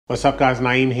What's up guys,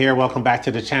 Naeem here. Welcome back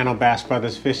to the channel, Bass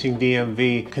Brothers Fishing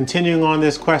DMV. Continuing on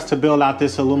this quest to build out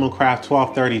this Alumacraft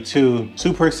 1232.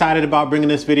 Super excited about bringing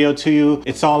this video to you.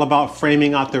 It's all about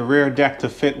framing out the rear deck to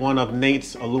fit one of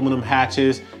Nate's aluminum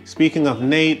hatches. Speaking of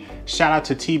Nate, shout out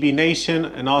to TB Nation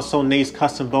and also Nate's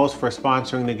Custom Boats for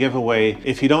sponsoring the giveaway.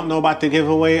 If you don't know about the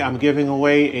giveaway, I'm giving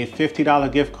away a $50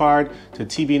 gift card to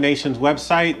TB Nation's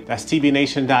website. That's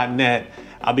tbnation.net.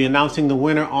 I'll be announcing the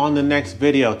winner on the next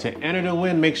video. To enter the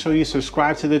win, make sure you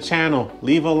subscribe to the channel,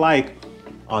 leave a like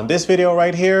on this video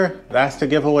right here. That's the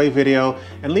giveaway video,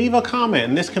 and leave a comment.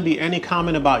 And this can be any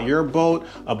comment about your boat,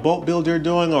 a boat build you're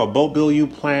doing, or a boat build you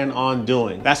plan on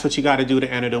doing. That's what you got to do to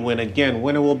enter the win. Again,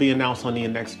 winner will be announced on the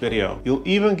next video. You'll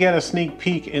even get a sneak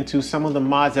peek into some of the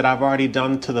mods that I've already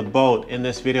done to the boat in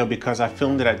this video because I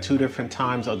filmed it at 2 different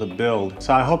times of the build.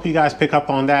 So I hope you guys pick up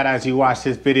on that as you watch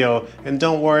this video. And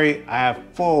don't worry, I have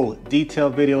full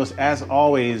detailed videos as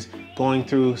always, going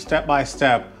through step by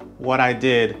step what I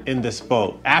did in this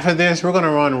boat. After this, we're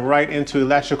gonna run right into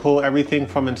electrical, everything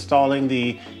from installing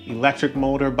the electric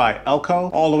motor by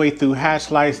Elco, all the way through hatch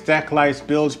lights, deck lights,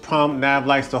 bilge pump, nav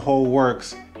lights, the whole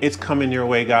works. It's coming your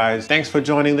way, guys. Thanks for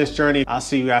joining this journey. I'll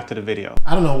see you after the video.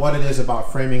 I don't know what it is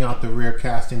about framing out the rear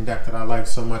casting deck that I like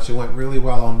so much. It went really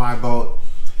well on my boat.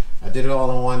 I did it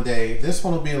all in one day. This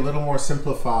one will be a little more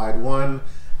simplified. One,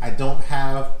 I don't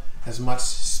have as much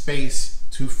space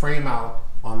to frame out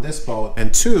on this boat,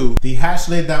 and two, the hatch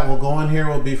lid that will go in here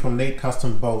will be from Nate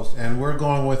Custom Boats, and we're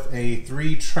going with a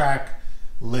 3-track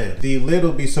lid. The lid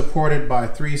will be supported by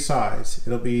 3 sides.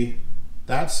 It'll be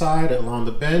that side along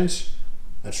the bench,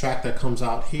 a track that comes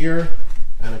out here,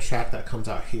 and a track that comes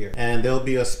out here. And there'll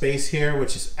be a space here,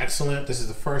 which is excellent. This is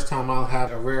the first time I'll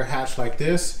have a rear hatch like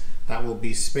this that will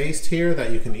be spaced here that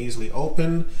you can easily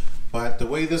open. But the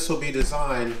way this will be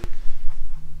designed,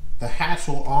 the hatch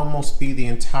will almost be the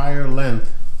entire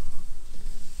length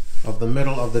of the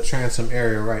middle of the transom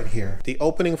area right here. The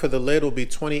opening for the lid will be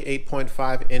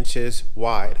 28.5 inches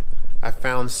wide. I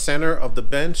found center of the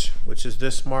bench, which is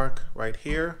this mark right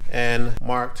here, and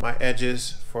marked my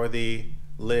edges for the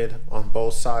lid on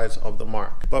both sides of the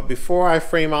mark. But before I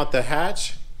frame out the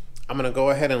hatch, I'm gonna go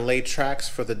ahead and lay tracks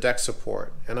for the deck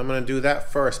support. And I'm gonna do that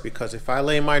first because if I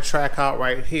lay my track out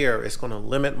right here, it's gonna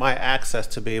limit my access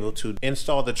to be able to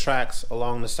install the tracks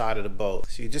along the side of the boat.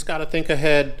 So you just gotta think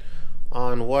ahead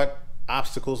on what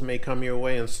obstacles may come your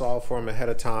way and solve for them ahead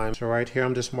of time. So right here,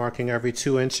 I'm just marking every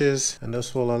 2 inches, and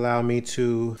this will allow me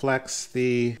to flex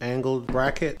the angled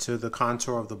bracket to the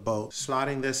contour of the boat.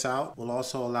 Slotting this out will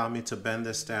also allow me to bend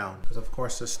this down, because of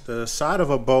course the side of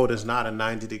a boat is not a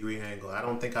 90-degree angle. I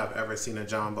don't think I've ever seen a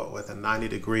John boat with a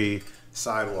 90-degree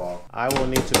sidewall. I will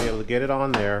need to be able to get it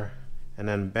on there and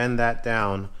then bend that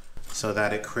down so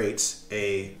that it creates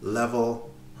a level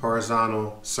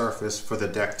horizontal surface for the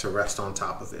deck to rest on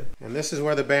top of it. And this is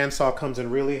where the bandsaw comes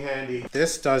in really handy.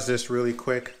 This does this really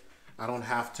quick. I don't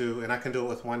have to, and I can do it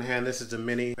with one hand. This is the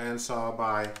mini bandsaw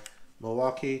by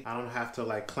Milwaukee. I don't have to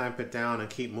like clamp it down and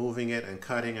keep moving it and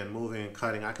cutting and moving and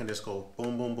cutting. I can just go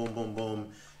boom, boom, boom, boom, boom,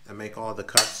 and make all the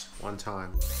cuts one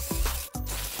time.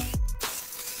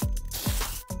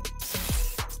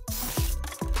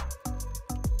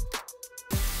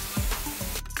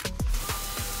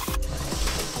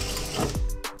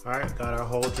 All right, got our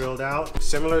hole drilled out.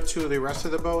 Similar to the rest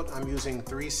of the boat, I'm using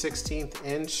 3/16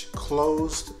 inch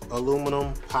closed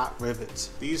aluminum pot rivets.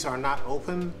 These are not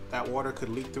open. That water could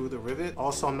leak through the rivet.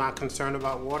 Also, I'm not concerned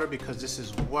about water because this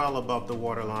is well above the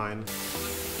water line.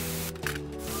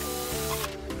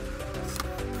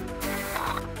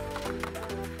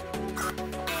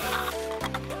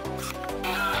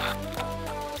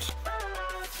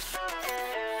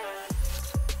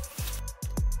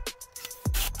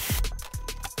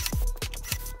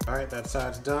 All right, that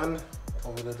side's done.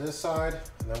 Over to this side,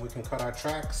 and then we can cut our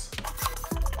tracks.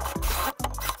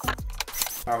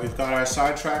 All right, we've got our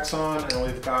side tracks on, and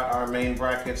we've got our main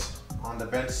brackets on the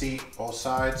bench seat, both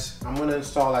sides. I'm gonna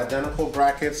install identical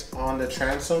brackets on the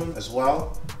transom as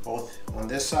well, both on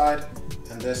this side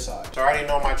and this side. So I already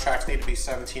know my tracks need to be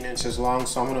 17 inches long,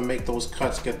 so I'm gonna make those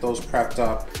cuts, get those prepped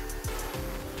up.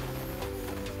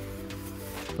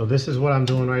 So this is what I'm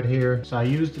doing right here. So I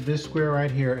used this square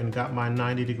right here and got my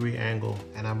 90-degree angle,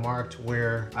 and I marked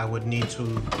where I would need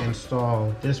to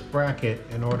install this bracket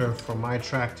in order for my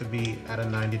track to be at a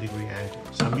 90-degree angle.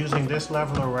 So I'm using this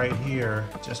leveler right here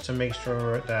just to make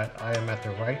sure that I am at the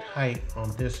right height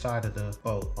on this side of the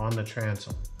boat, on the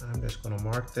transom. I'm just gonna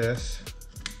mark this.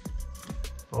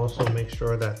 Also make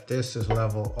sure that this is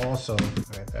level also.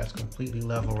 All right, that's completely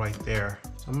level right there.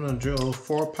 So I'm gonna drill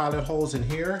 4 pilot holes in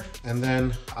here, and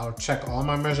then I'll check all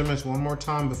my measurements one more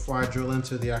time before I drill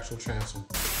into the actual transom.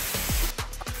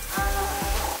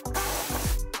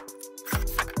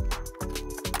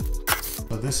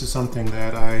 this is something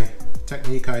that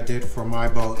technique I did for my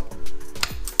boat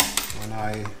when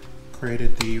I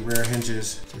created the rear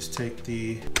hinges. Just take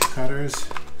the cutters,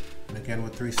 and again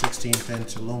with 3/16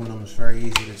 inch aluminum, it's very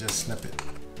easy to just snip it.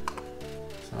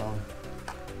 So I'm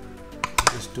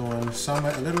just doing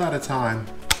a little at a time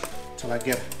until I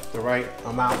get the right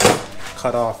amount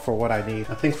cut off for what I need.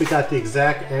 I think we got the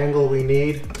exact angle we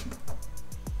need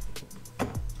to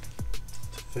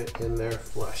fit in there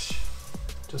flush,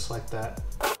 just like that.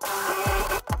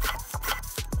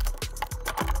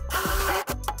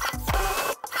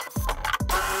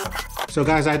 So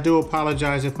guys, I do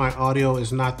apologize if my audio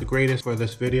is not the greatest for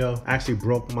this video. I actually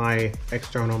broke my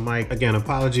external mic. Again,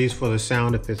 apologies for the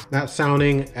sound if it's not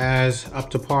sounding as up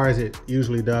to par as it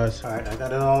usually does. All right, I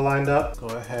got it all lined up. Go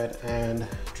ahead and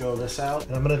drill this out.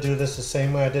 And I'm gonna do this the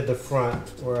same way I did the front,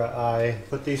 where I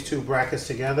put these two brackets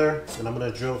together, and I'm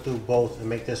gonna drill through both and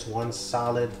make this one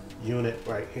solid unit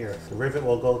right here. The rivet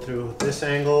will go through this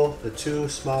angle, the two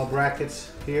small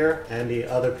brackets here, and the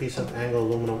other piece of angle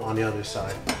aluminum on the other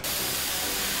side.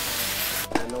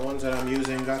 And the ones that I'm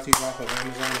using, got these off of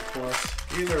Amazon, of course.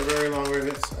 These are very long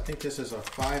rivets. I think this is a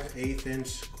 5/8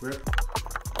 inch grip.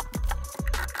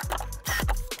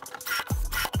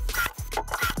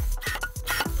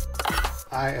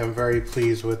 I am very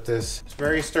pleased with this. It's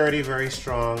very sturdy, very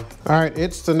strong. All right,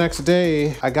 it's the next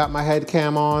day. I got my head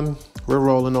cam on. We're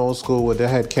rolling old school with the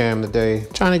head cam today.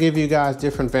 Trying to give you guys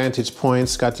different vantage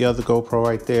points. Got the other GoPro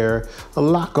right there. A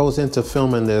lot goes into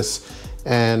filming this,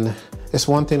 and it's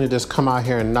one thing to just come out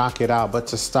here and knock it out, but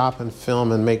to stop and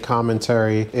film and make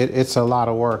commentary, it's a lot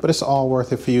of work, but it's all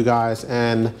worth it for you guys.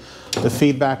 And the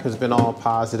feedback has been all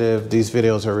positive. These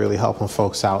videos are really helping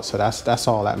folks out. So that's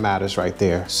all that matters right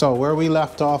there. So where we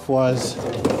left off was,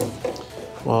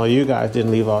 well, you guys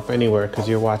didn't leave off anywhere because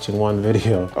you're watching one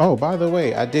video. Oh, by the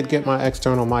way, I did get my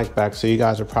external mic back, so you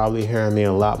guys are probably hearing me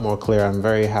a lot more clear. I'm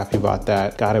very happy about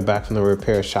that. Got it back from the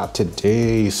repair shop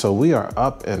today. So we are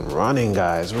up and running,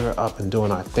 guys. We're up and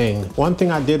doing our thing. One thing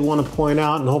I did want to point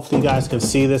out, and hopefully you guys can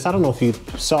see this. I don't know if you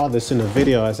saw this in the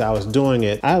video as I was doing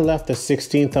it. I left a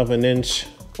 1/16 of an inch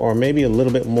or maybe a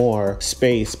little bit more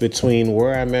space between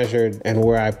where I measured and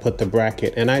where I put the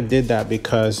bracket. And I did that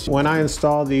because when I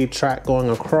install the track going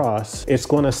across, it's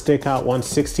going to stick out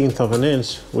 1/16 of an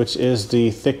inch, which is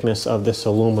the thickness of this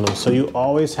aluminum. So you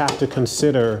always have to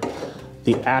consider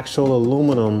the actual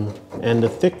aluminum and the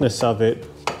thickness of it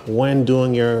when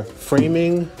doing your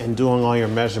framing and doing all your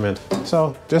measurement.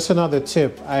 So just another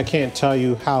tip, I can't tell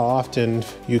you how often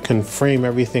you can frame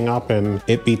everything up and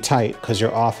it be tight because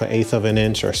you're off 1/8 of an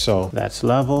inch or so. That's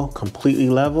level, completely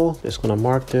level. Just gonna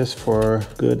mark this for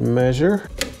good measure.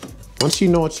 Once you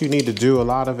know what you need to do, a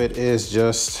lot of it is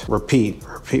just repeat.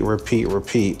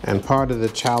 And part of the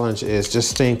challenge is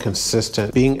just staying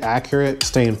consistent, being accurate,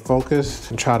 staying focused,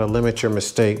 and try to limit your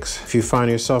mistakes. If you find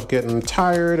yourself getting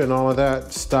tired and all of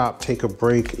that, stop, take a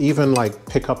break, even like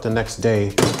pick up the next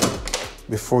day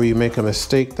before you make a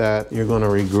mistake that you're gonna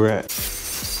regret.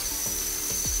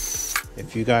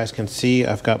 If you guys can see,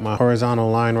 I've got my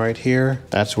horizontal line right here.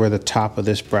 That's where the top of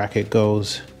this bracket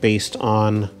goes based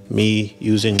on me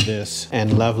using this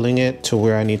and leveling it to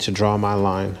where I need to draw my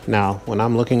line. Now, when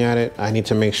I'm looking at it, I need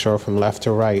to make sure from left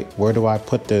to right, where do I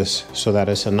put this so that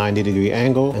it's a 90-degree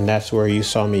angle? And that's where you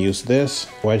saw me use this,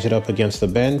 wedge it up against the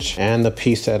bench and the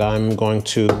piece that I'm going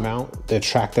to mount, the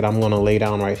track that I'm going to lay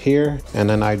down right here. And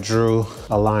then I drew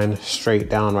a line straight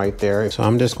down right there. So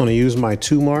I'm just going to use my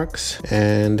 2 marks,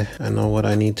 and I know what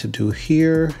I need to do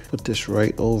here. Put this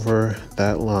right over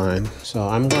that line. So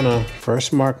I'm going to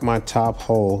first mark my top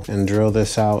hole and drill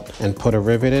this out and put a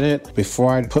rivet in it.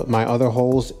 Before I put my other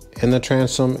holes in the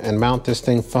transom and mount this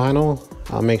thing final,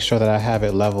 I'll make sure that I have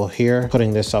it level here,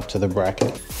 putting this up to the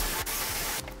bracket.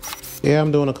 Yeah,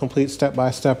 I'm doing a complete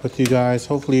step-by-step with you guys.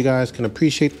 Hopefully you guys can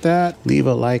appreciate that. Leave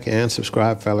a like and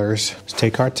subscribe, fellas. Let's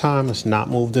take our time. Let's not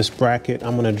move this bracket.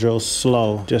 I'm gonna drill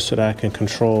slow just so that I can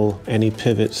control any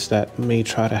pivots that may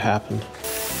try to happen.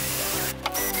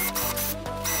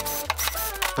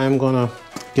 I'm gonna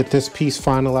get this piece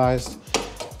finalized,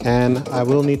 and I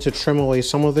will need to trim away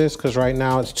some of this because right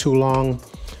now it's too long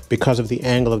because of the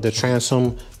angle of the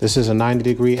transom. This is a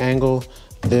 90-degree angle.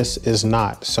 This is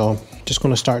not. So just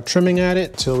gonna start trimming at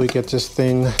it till we get this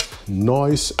thing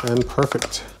nice and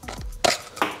perfect.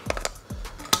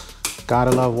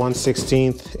 Gotta love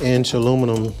 1/16 inch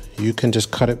aluminum. You can just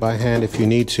cut it by hand if you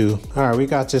need to. All right, we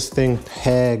got this thing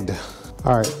pegged.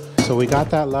 All right. So we got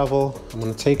that level. I'm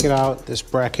gonna take it out. This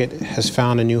bracket has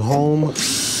found a new home.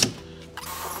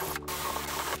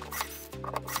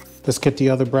 Let's get the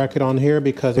other bracket on here,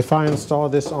 because if I install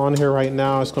this on here right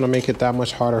now, it's gonna make it that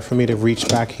much harder for me to reach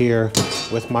back here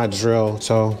with my drill.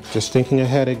 So just thinking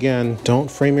ahead again, don't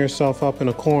frame yourself up in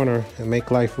a corner and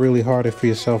make life really harder for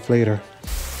yourself later.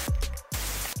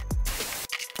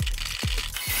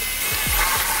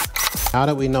 Now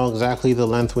that we know exactly the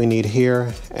length we need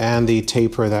here and the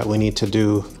taper that we need to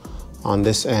do on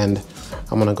this end,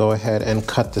 I'm gonna go ahead and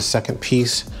cut the second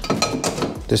piece.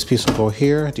 This piece will go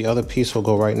here, the other piece will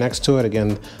go right next to it.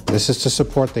 Again, this is to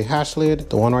support the hatch lid.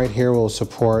 The one right here will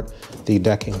support the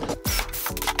decking.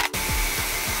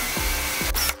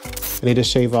 I need to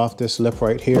shave off this lip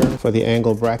right here for the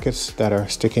angle brackets that are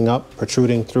sticking up,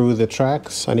 protruding through the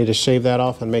tracks. I need to shave that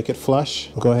off and make it flush.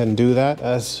 I'll go ahead and do that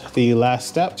as the last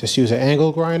step. Just use an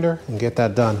angle grinder and get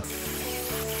that done.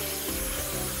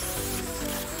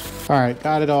 All right,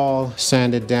 got it all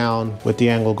sanded down with the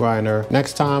angle grinder.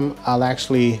 Next time, I'll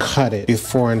actually cut it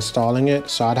before installing it.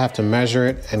 So I'd have to measure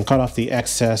it and cut off the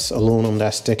excess aluminum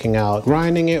that's sticking out.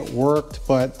 Grinding it worked,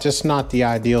 but just not the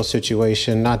ideal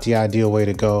situation, not the ideal way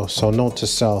to go. So note to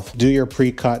self, do your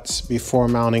pre-cuts before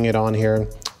mounting it on here.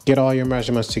 Get all your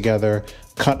measurements together,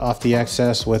 cut off the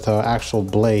excess with an actual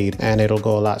blade, and it'll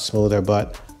go a lot smoother.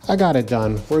 But I got it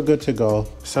done. We're good to go.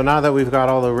 So now that we've got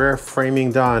all the rear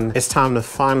framing done, it's time to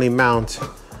finally mount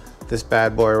this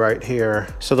bad boy right here.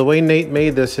 So the way Nate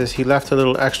made this is he left a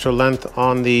little extra length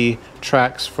on the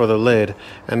tracks for the lid,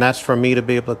 and that's for me to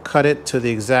be able to cut it to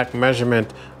the exact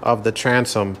measurement of the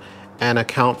transom and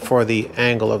account for the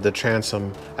angle of the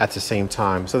transom at the same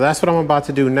time. So that's what I'm about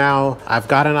to do now. I've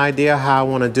got an idea how I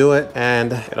want to do it,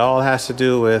 and it all has to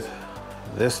do with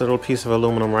this little piece of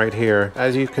aluminum right here.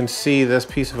 As you can see, this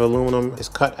piece of aluminum is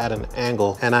cut at an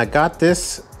angle, and I got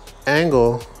this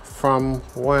angle from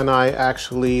when I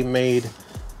actually made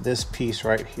this piece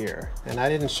right here. And I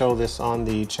didn't show this on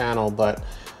the channel, but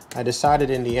I decided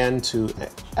in the end to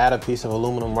add a piece of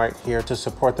aluminum right here to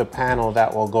support the panel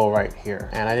that will go right here.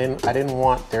 And I didn't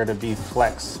want there to be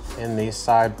flex in the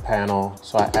side panel,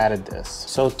 so I added this.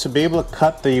 So to be able to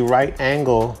cut the right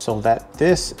angle so that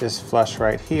this is flush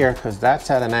right here, because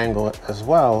that's at an angle as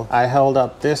well, I held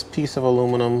up this piece of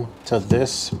aluminum to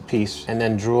this piece and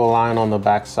then drew a line on the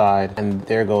back side, and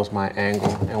there goes my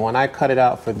angle. And when I cut it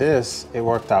out for this, it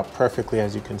worked out perfectly.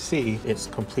 As you can see, it's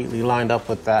completely lined up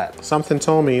with that. Something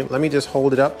told me, let me just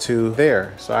hold it up to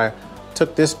there. So I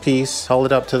took this piece, held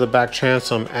it up to the back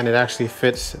transom, and it actually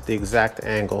fits the exact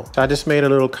angle. So I just made a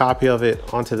little copy of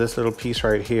it onto this little piece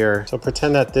right here. So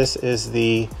pretend that this is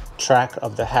the track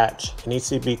of the hatch. It needs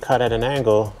to be cut at an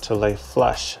angle to lay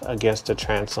flush against the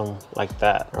transom like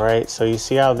that. All right, so you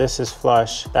see how this is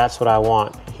flush? That's what I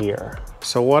want here.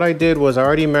 So what I did was I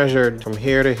already measured from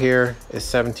here to here is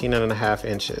 17.5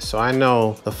 inches. So I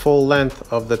know the full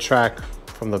length of the track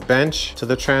from the bench to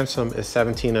the transom is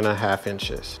 17.5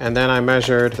 inches. And then I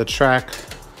measured the track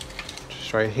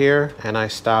just right here, and I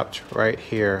stopped right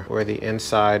here where the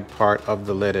inside part of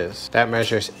the lid is. That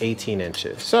measures 18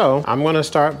 inches. So I'm gonna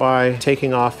start by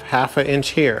taking off 1/2 inch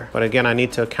here. But again, I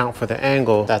need to account for the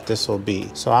angle that this will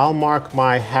be. So I'll mark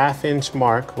my 1/2 inch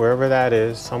mark, wherever that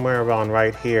is, somewhere around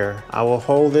right here. I will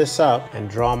hold this up and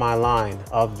draw my line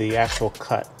of the actual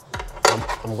cut.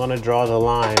 I'm gonna draw the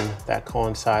line that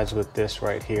coincides with this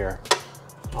right here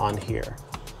on here,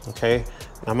 okay?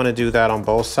 I'm gonna do that on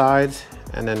both sides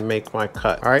and then make my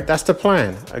cut. All right, that's the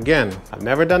plan. Again, I've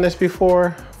never done this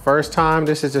before. First time,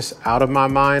 this is just out of my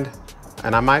mind,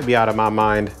 and I might be out of my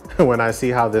mind when I see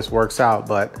how this works out,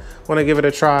 but wanna give it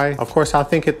a try. Of course, I'll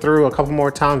think it through a couple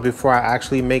more times before I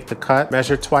actually make the cut.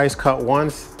 Measure twice, cut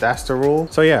once, that's the rule.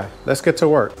 So yeah, let's get to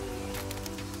work.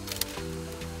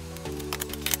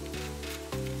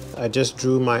 I just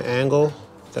drew my angle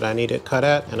that I needed cut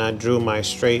at, and I drew my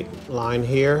straight line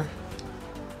here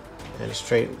and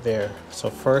straight there.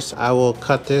 So first I will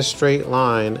cut this straight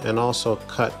line and also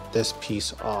cut this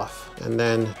piece off, and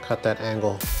then cut that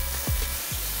angle.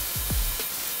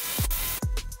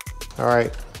 All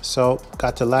right, so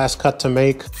got the last cut to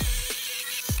make.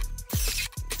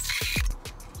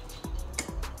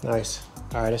 Nice.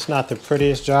 All right, it's not the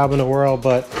prettiest job in the world,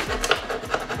 but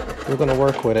we're gonna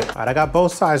work with it. All right, I got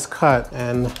both sides cut,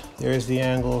 and there's the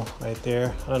angle right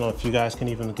there. I don't know if you guys can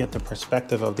even get the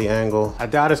perspective of the angle. I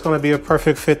doubt it's gonna be a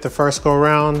perfect fit the first go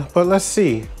around, but let's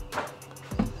see.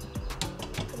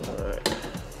 All right.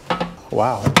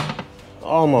 Wow,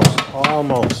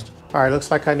 almost. All right, looks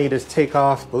like I need to take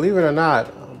off, believe it or not,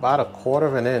 about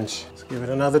 1/4 inch. Let's give it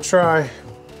another try.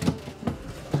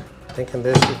 Thinking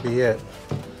this should be it.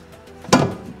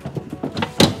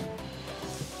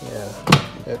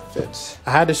 It fits.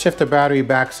 I had to shift the battery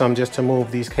back some just to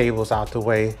move these cables out the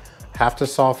way. Have to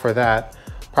solve for that.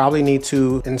 Probably need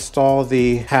to install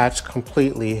the hatch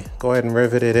completely. Go ahead and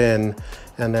rivet it in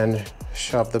and then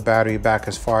shove the battery back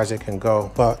as far as it can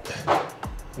go. But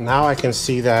now I can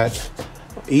see that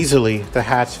easily the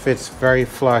hatch fits very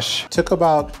flush. Took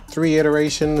about 3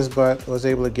 iterations, but was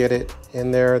able to get it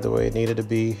in there the way it needed to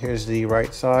be. Here's the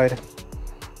right side.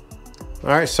 All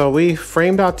right, so we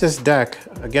framed out this deck.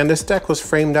 Again, this deck was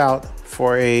framed out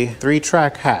for a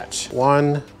 3-track hatch.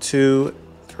 1, 2,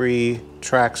 3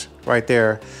 tracks right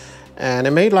there. And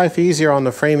it made life easier on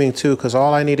the framing too, because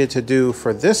all I needed to do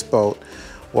for this boat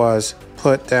was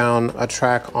put down a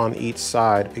track on each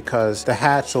side, because the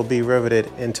hatch will be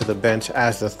riveted into the bench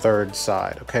as the 3rd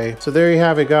side, okay? So there you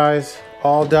have it, guys.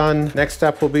 All done. Next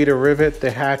step will be to rivet the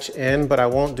hatch in, but I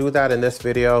won't do that in this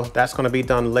video. That's gonna be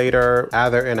done later,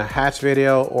 either in a hatch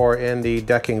video or in the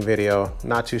decking video.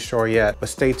 Not too sure yet, but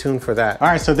stay tuned for that. All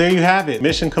right, so there you have it.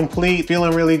 Mission complete,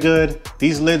 feeling really good.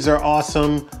 These lids are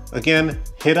awesome. Again,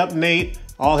 hit up Nate.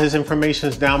 All his information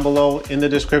is down below in the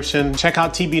description. Check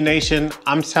out TB Nation.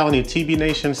 I'm telling you, TB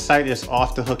Nation's site is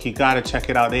off the hook. You gotta check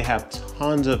it out. They have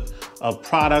tons of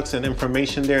products and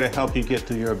information there to help you get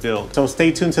through your build. So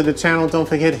stay tuned to the channel. Don't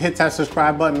forget, hit that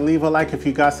subscribe button, leave a like if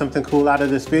you got something cool out of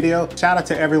this video. Shout out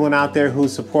to everyone out there who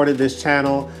supported this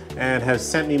channel and has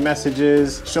sent me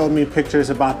messages, showed me pictures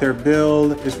about their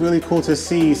build. It's really cool to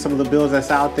see some of the builds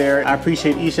that's out there. I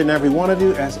appreciate each and every one of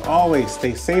you. As always,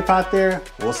 stay safe out there.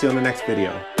 We'll see you on the next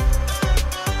video.